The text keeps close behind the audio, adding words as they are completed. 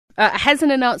Has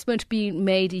an announcement been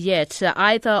made yet,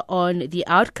 either on the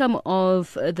outcome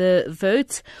of the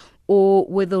votes or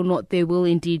whether or not there will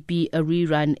indeed be a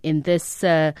rerun in this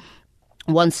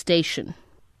one station?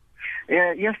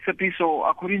 Yes, so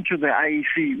according to the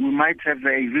IEC, we might have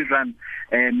a rerun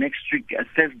next week,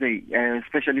 Thursday,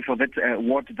 especially for that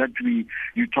ward that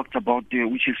you talked about,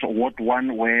 which is Ward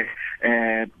 1, where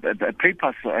the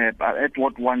papers at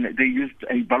Ward 1, they used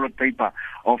a ballot paper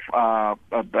of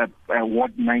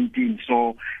Ward 19.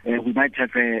 So we might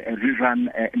have a rerun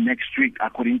next week,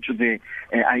 according to the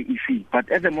IEC.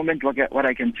 But at the moment, what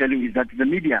I can tell you is that the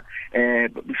media,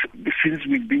 since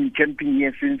we've been camping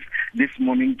here since this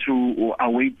morning to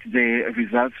await the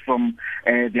results from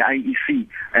the IEC,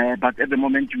 but at the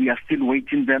moment we are still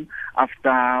waiting them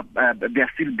after they are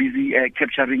still busy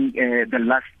capturing the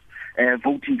last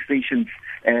voting stations,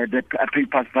 the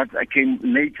papers that came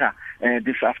later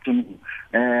this afternoon.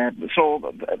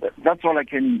 So that's all I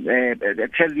can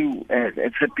tell you,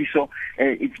 Tshepiso.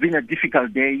 It's been a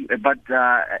difficult day, but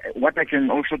what I can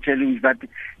also tell you is that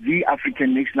the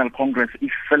African National Congress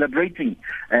is celebrating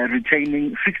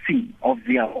retaining 16 of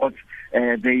their awards.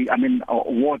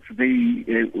 Awards they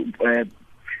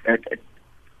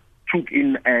took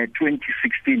in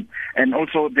 2016. And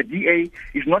also the DA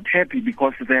is not happy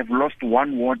because they have lost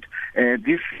one ward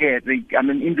this year.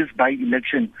 In this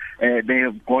by-election, they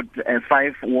have got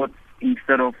 5 wards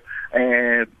instead of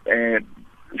 6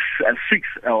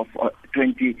 of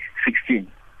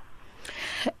 2016.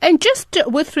 And just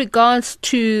with regards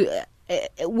to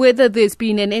whether there's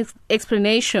been an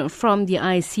explanation from the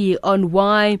IEC on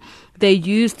why they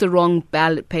used the wrong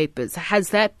ballot papers, has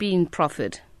that been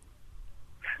proffered?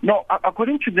 No,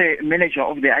 according to the manager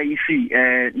of the IEC,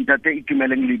 Ntate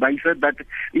Itumeleng Liba, he said that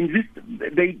in this,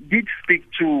 they did speak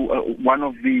to one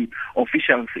of the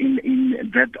officials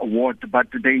in that ward, but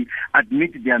they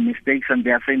admit their mistakes and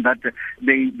they are saying that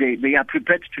they are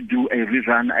prepared to do a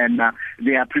rerun and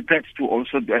they are prepared to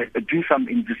also do some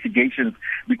investigations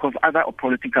because other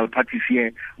political parties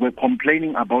here were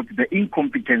complaining about the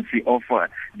incompetency of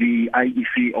the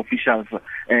IEC officials,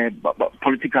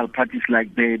 political parties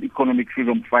like the Economic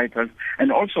Freedom Fighters,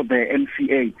 and also the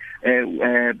MCA,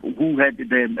 who had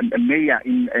the mayor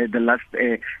in the last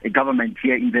government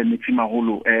here in the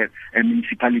Metsimaholo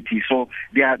municipality. So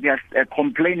they are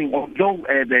complaining, although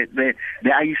the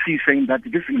IEC is saying that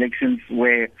these elections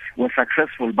were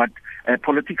successful, but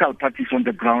political parties on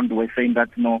the ground were saying that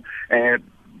no.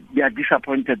 They are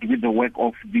disappointed with the work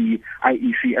of the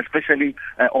IEC, especially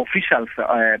officials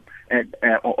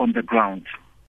on the ground.